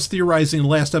selection, which I was theorizing in the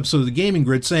last episode of the Gaming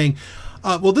Grid, saying,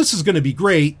 well, this is going to be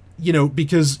great,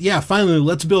 because, finally,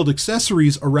 let's build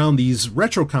accessories around these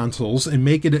retro consoles and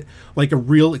make it like a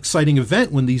real exciting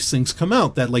event when these things come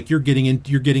out, that you're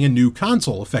getting a new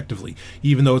console, effectively,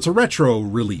 even though it's a retro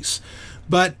release.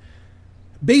 But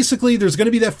basically, there's going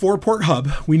to be that 4-port hub.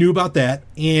 We knew about that.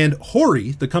 And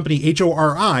Hori, the company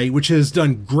HORI, which has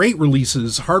done great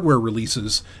releases, hardware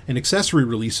releases, and accessory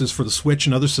releases for the Switch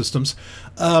and other systems.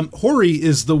 Hori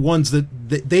is the ones that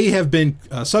they have been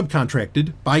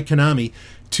subcontracted by Konami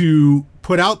to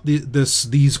put out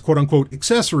these quote-unquote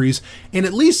accessories. And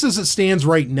at least as it stands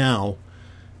right now,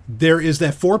 there is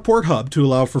that 4-port hub to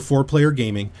allow for 4-player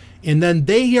gaming. And then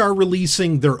they are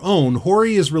releasing their own.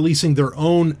 Hori is releasing their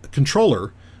own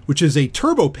controller, which is a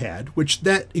turbo pad, which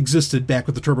that existed back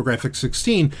with the TurboGrafx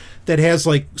 16, that has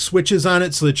switches on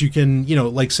it so that you can,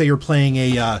 say you're playing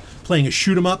a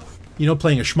shoot 'em up,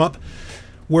 playing a shmup.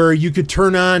 where you could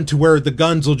turn on to where the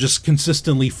guns will just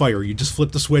consistently fire. You just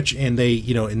flip the switch and they,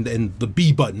 and the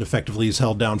B button effectively is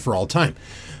held down for all time.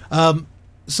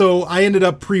 So I ended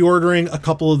up pre-ordering a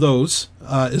couple of those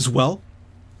as well.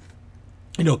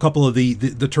 A couple of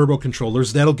the turbo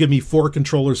controllers. That'll give me 4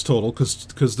 controllers total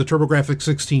because the TurboGrafx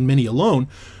 16 Mini alone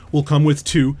will come with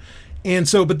 2. And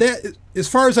so, but that, as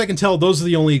far as I can tell, those are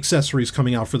the only accessories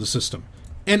coming out for the system.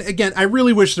 And again, I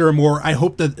really wish there were more. I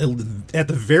hope that at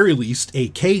the very least a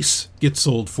case gets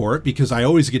sold for it, because I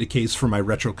always get a case for my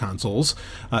retro consoles.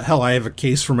 Hell, I have a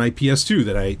case for my PS2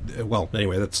 that well,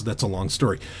 anyway, that's a long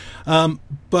story.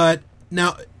 But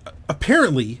now,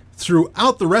 apparently,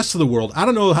 throughout the rest of the world, I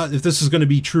don't know if this is going to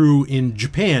be true in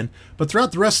Japan, but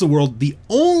throughout the rest of the world, the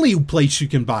only place you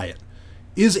can buy it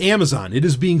is Amazon. It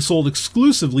is being sold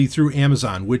exclusively through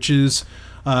Amazon, which is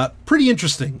pretty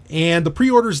interesting. And the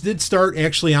pre-orders did start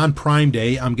actually on Prime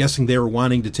Day. I'm guessing they were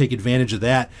wanting to take advantage of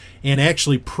that, and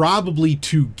actually probably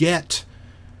to get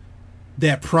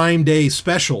that Prime Day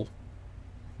special.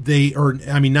 Not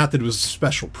that it was a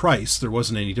special price. There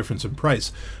wasn't any difference in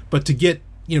price, but to get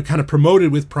kind of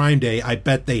promoted with Prime Day, I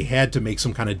bet they had to make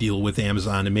some kind of deal with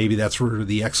Amazon, and maybe that's where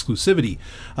the exclusivity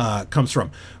comes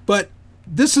from. But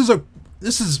this is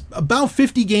about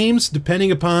 50 games,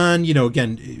 depending upon,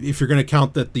 again, if you're going to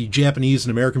count that the Japanese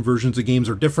and American versions of games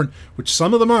are different, which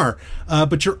some of them are,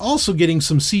 but you're also getting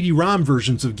some CD-ROM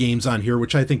versions of games on here,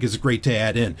 which I think is great to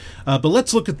add in. But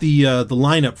let's look at the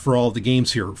lineup for all the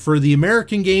games here. For the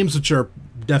American games, which are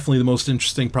definitely the most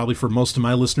interesting, probably for most of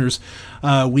my listeners,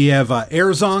 we have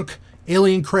Air Zonk,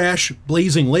 Alien Crash,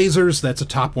 Blazing Lasers, that's a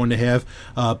top one to have,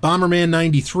 Bomberman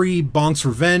 93, Bonk's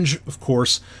Revenge, of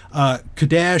course,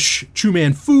 Kadash,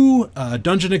 Chuman Fu,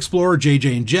 Dungeon Explorer,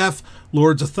 JJ and Jeff,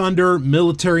 Lords of Thunder,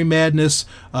 Military Madness,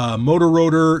 Motor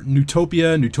Rotor,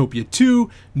 Newtopia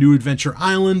 2, New Adventure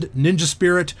Island, Ninja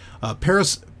Spirit,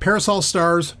 Parasol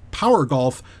Stars, Power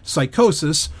Golf,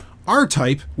 Psychosis,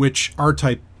 R-Type, which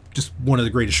R-Type, just one of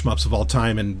the greatest shmups of all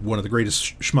time and one of the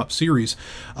greatest shmup series,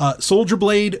 Soldier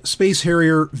Blade, Space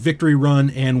Harrier, Victory Run,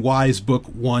 and Wise Book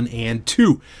 1 and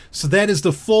 2. So that is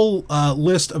the full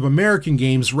list of American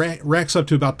games, racks up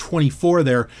to about 24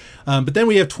 there. But then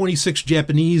we have 26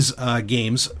 Japanese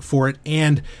games for it,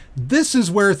 and this is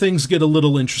where things get a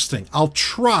little interesting. I'll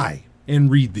try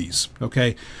and read these,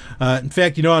 okay? In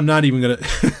fact, I'm not even going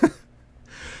to...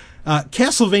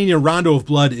 Castlevania Rondo of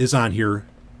Blood is on here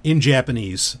in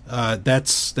Japanese.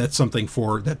 That's something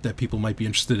for that people might be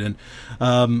interested in.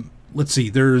 Let's see.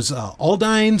 There's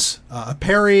Aldines,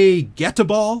 Appare,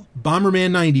 Getaball, Bomberman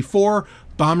 94,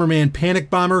 Bomberman Panic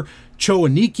Bomber,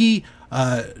 Choaniki.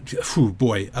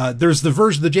 There's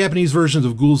the Japanese versions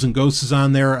of Ghouls and Ghosts is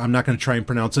on there. I'm not going to try and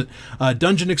pronounce it.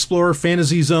 Dungeon Explorer,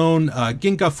 Fantasy Zone,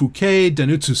 Ginka Fuke,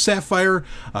 Danutsu Sapphire,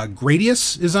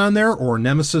 Gradius is on there, or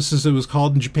Nemesis as it was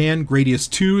called in Japan. Gradius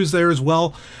 2 is there as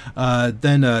well.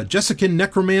 Then Jessican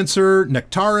Necromancer,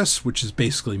 Nectaris, which is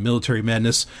basically Military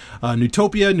Madness,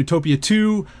 Newtopia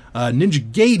 2,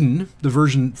 Ninja Gaiden, the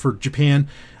version for Japan,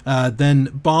 then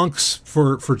Bonks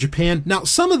for Japan. Now,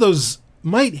 some of those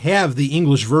might have the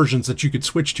English versions that you could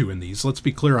switch to in these. Let's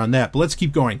be clear on that. But let's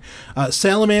keep going.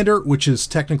 Salamander, which is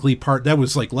technically that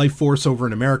was like Life Force over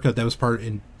in America. That was part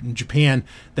in Japan.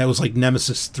 That was like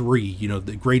Nemesis 3.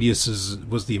 The Gradius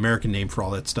was the American name for all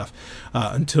that stuff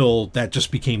until that just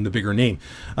became the bigger name.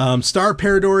 Star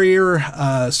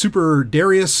Paradorier, Super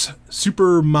Darius,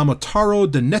 Super Momotaro,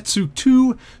 Denetsu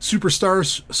 2,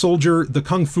 Superstar Soldier, The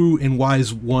Kung Fu, and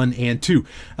Wise 1 and 2.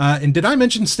 And did I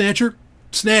mention Snatcher?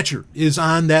 Snatcher is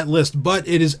on that list, but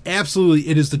it is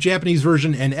the Japanese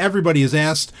version, and everybody has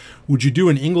asked, would you do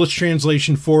an English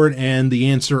translation for it? And the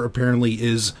answer apparently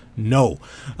is no.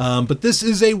 But this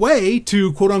is a way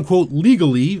to, quote-unquote,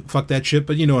 legally, fuck that shit,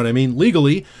 but you know what I mean,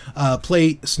 legally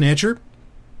play Snatcher.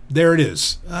 There it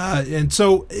is. And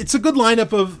so it's a good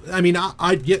lineup of,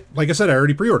 like I said, I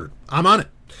already pre-ordered. I'm on it.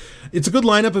 It's a good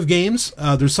lineup of games.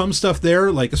 There's some stuff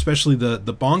there, like especially the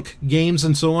Bonk games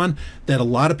and so on, that a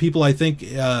lot of people, I think,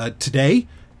 today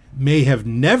may have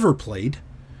never played,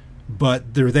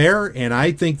 but they're there, and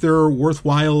I think they're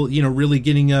worthwhile, really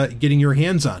getting your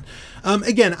hands on.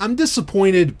 Again, I'm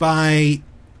disappointed by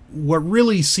what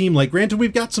really seemed like, granted,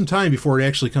 we've got some time before it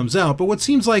actually comes out, but what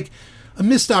seems like a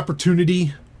missed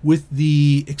opportunity with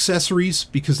the accessories,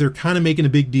 because they're kind of making a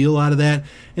big deal out of that.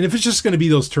 And if it's just going to be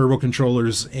those turbo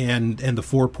controllers and the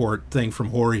 4-port thing from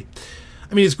Hori,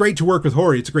 it's great to work with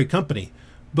Hori. It's a great company,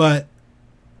 but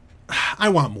I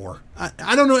want more.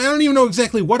 I don't know. I don't even know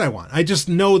exactly what I want. I just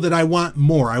know that I want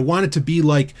more. I want it to be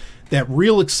like that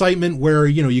real excitement where,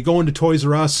 you go into Toys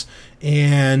R Us,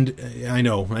 and I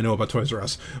know about Toys R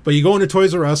Us, but you go into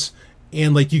Toys R Us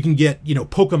and like you can get, you know,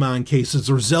 Pokemon cases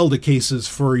or Zelda cases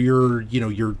for your, you know,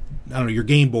 your, I don't know, your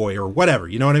Game Boy or whatever,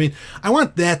 you know what I mean? I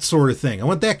want that sort of thing. I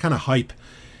want that kind of hype.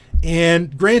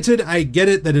 And granted, I get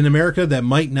it that in America that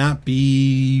might not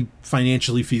be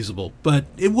financially feasible, but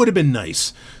it would have been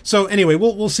nice. So anyway,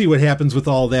 we'll see what happens with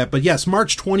all that. But yes,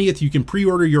 March 20th, you can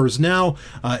pre-order yours now.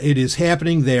 It is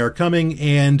happening. They are coming,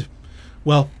 and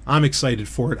well, I'm excited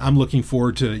for it. I'm looking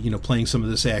forward to, you know, playing some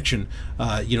of this action,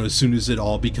 you know, as soon as it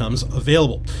all becomes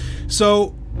available.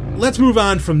 So let's move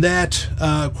on from that.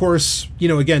 Of course, you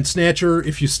know, again, Snatcher,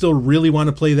 if you still really want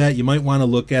to play that, you might want to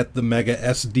look at the Mega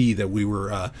SD that we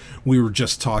were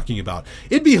just talking about.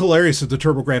 It'd be hilarious if the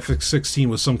TurboGrafx 16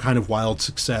 was some kind of wild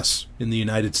success in the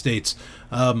United States.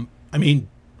 I mean,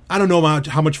 I don't know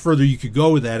how much further you could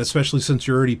go with that, especially since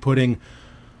you're already putting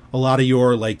a lot of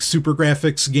your like Super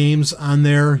Graphics games on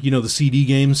there, you know, the CD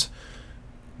games,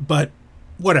 but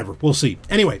whatever, we'll see.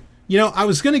 Anyway, you know, I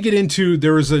was going to get into,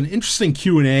 there was an interesting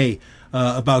Q&A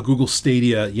about Google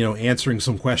Stadia, you know, answering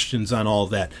some questions on all of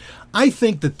that. I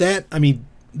think that, I mean,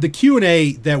 the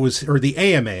Q&A that was, or the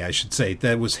AMA, I should say,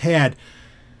 that was had,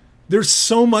 there's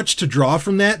so much to draw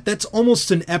from that. That's almost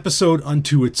an episode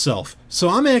unto itself. So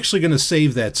I'm actually going to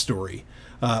save that story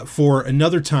for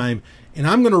another time. And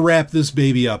I'm going to wrap this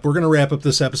baby up. We're going to wrap up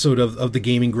this episode of the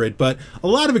Gaming Grid, but a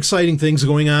lot of exciting things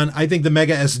going on. I think the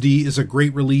Mega SD is a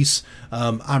great release.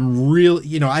 I'm really,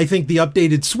 you know, I think the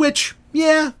updated Switch,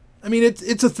 yeah, I mean,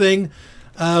 it's a thing.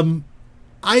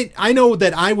 I know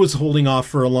that I was holding off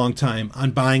for a long time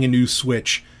on buying a new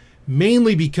Switch,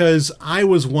 mainly because I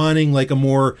was wanting like a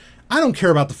more, I don't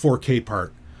care about the 4K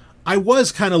part. I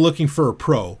was kind of looking for a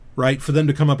Pro, right? For them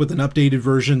to come up with an updated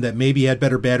version that maybe had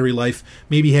better battery life,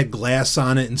 maybe had glass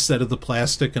on it instead of the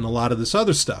plastic and a lot of this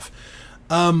other stuff.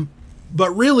 But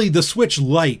really, the Switch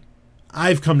Lite,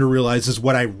 I've come to realize, is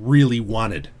what I really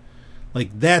wanted.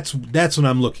 Like, that's what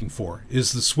I'm looking for,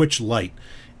 is the Switch Lite.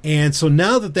 And so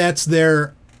now that that's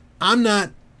there, I'm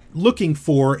not looking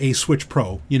for a Switch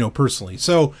Pro, you know, personally.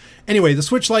 So anyway, the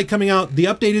Switch Lite coming out, the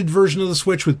updated version of the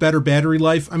Switch with better battery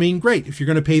life. I mean, great. If you're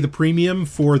going to pay the premium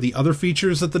for the other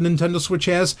features that the Nintendo Switch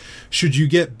has, should you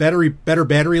get better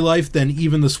battery life than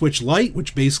even the Switch Lite,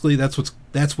 which basically that's what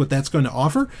that's going to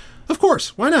offer? Of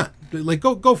course, why not? Like,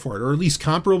 go for it, or at least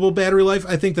comparable battery life.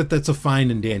 I think that's a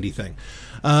fine and dandy thing.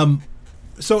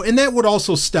 So, and that would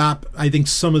also stop, I think,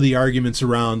 some of the arguments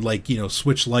around, like, you know,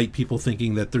 Switch Lite, people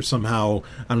thinking that they're somehow,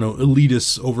 I don't know,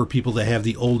 elitists over people that have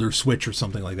the older Switch or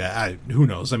something like that. Who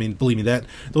knows? I mean, believe me, that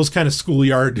those kind of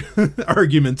schoolyard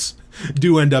arguments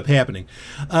do end up happening.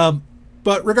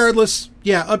 But regardless,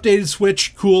 yeah, updated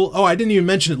Switch, cool. Oh, I didn't even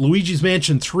mention it. Luigi's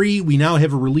Mansion 3, we now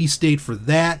have a release date for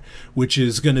that, which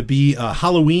is going to be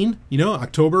Halloween, you know,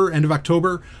 end of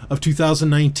October of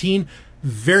 2019.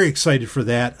 Very excited for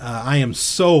that. I am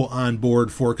so on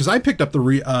board for it, because I picked up the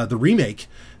remake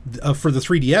for the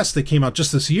 3DS that came out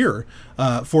just this year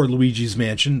for Luigi's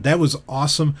Mansion. That was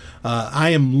awesome. I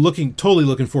am totally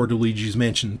looking forward to Luigi's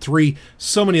Mansion 3.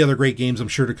 So many other great games I'm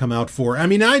sure to come out for. I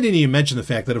mean, I didn't even mention the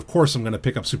fact that, of course, I'm going to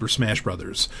pick up Super Smash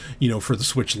Brothers, you know, for the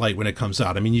Switch Lite when it comes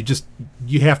out. I mean,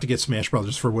 you have to get Smash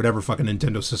Brothers for whatever fucking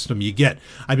Nintendo system you get.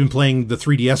 I've been playing the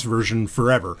 3DS version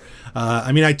forever.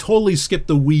 I mean, I totally skipped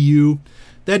the Wii U.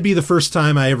 That'd be the first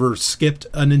time I ever skipped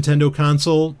a Nintendo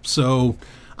console, so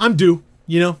I'm due.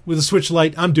 You know, with the Switch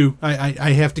Lite, I'm due.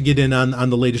 I have to get in on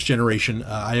the latest generation.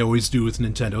 I always do with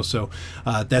Nintendo, so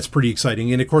that's pretty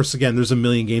exciting. And of course, again, there's a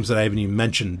million games that I haven't even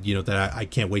mentioned, you know, that I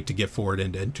can't wait to get for it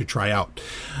and to try out.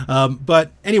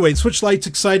 But anyway, Switch Lite's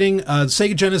exciting. The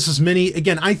Sega Genesis Mini,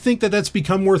 again, I think that's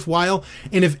become worthwhile.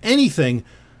 And if anything,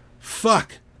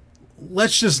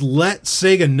 let's just let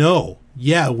Sega know,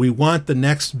 yeah, we want the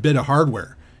next bit of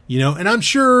hardware. You know, and I'm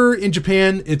sure in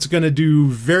Japan it's going to do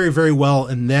very, very well,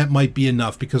 and that might be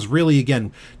enough, because really,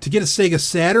 again, to get a Sega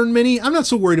Saturn Mini, I'm not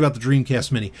so worried about the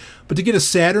Dreamcast Mini, but to get a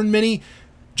Saturn Mini,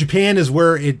 Japan is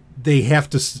where they have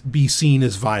to be seen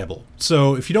as viable.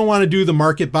 So if you don't want to do the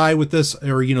market buy with this,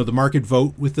 or, you know, the market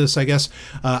vote with this, I guess,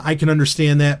 I can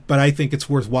understand that, but I think it's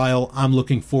worthwhile. I'm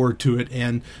looking forward to it,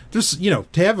 and just, you know,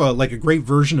 to have a great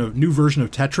new version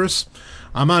of Tetris,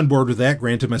 I'm on board with that.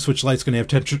 Granted, my Switch Lite's going to have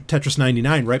Tetris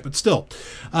 99, right? But still.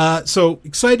 So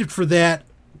excited for that.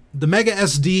 The Mega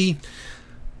SD,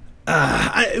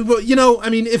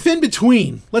 if in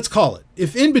between, let's call it.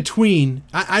 If in between,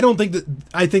 I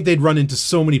think they'd run into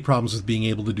so many problems with being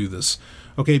able to do this.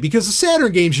 Okay, because the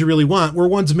Saturn games you really want were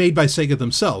ones made by Sega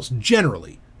themselves,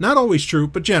 generally. Not always true,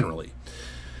 but generally.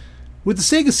 With the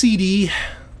Sega CD,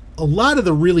 a lot of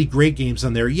the really great games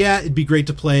on there, yeah, it'd be great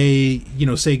to play,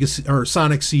 Sega or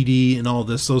Sonic CD and all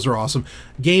this. Those are awesome.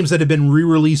 Games that have been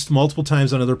re-released multiple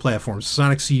times on other platforms.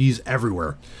 Sonic CD's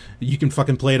everywhere. You can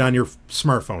fucking play it on your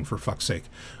smartphone, for fuck's sake.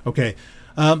 Okay.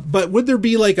 But would there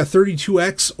be like a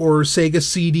 32X or Sega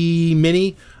CD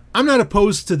Mini? I'm not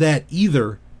opposed to that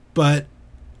either, but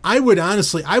I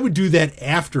would do that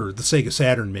after the Sega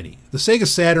Saturn Mini. The Sega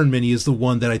Saturn Mini is the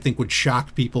one that I think would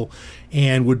shock people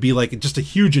and would be like just a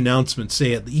huge announcement,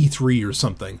 say at the E3 or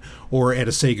something, or at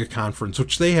a Sega conference,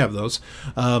 which they have those.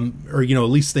 Or, at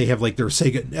least they have like their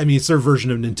Sega, I mean, it's their version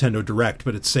of Nintendo Direct,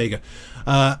 but it's Sega.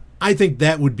 I think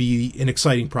that would be an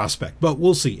exciting prospect, but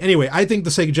we'll see. Anyway, I think the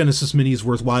Sega Genesis Mini is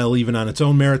worthwhile even on its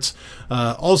own merits.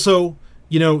 Also,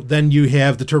 then you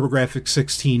have the TurboGrafx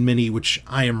 16 Mini, which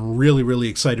I am really, really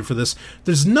excited for this.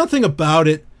 There's nothing about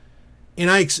it, and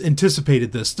I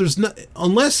anticipated this.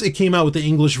 Unless it came out with the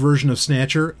English version of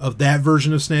Snatcher,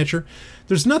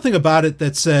 there's nothing about it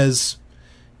that says,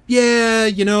 yeah,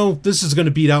 this is going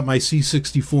to beat out my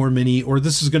C64 Mini, or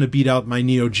this is going to beat out my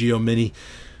Neo Geo Mini.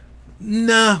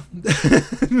 Nah,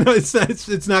 no,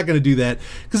 it's not going to do that,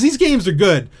 because these games are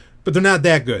good, but they're not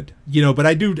that good, but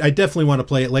I definitely want to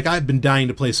play it. Like, I've been dying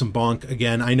to play some Bonk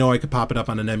again. I know I could pop it up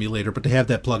on an emulator, but to have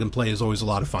that plug and play is always a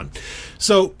lot of fun.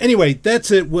 So anyway,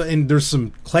 that's it. And there's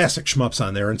some classic shmups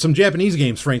on there and some Japanese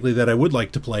games, frankly, that I would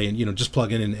like to play and, just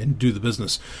plug in and do the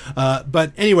business.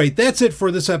 But anyway, that's it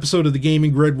for this episode of the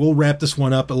Gaming Grid. We'll wrap this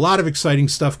one up. A lot of exciting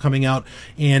stuff coming out,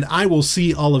 and I will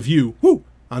see all of you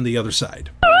on the other side.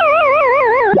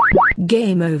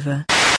 Game over.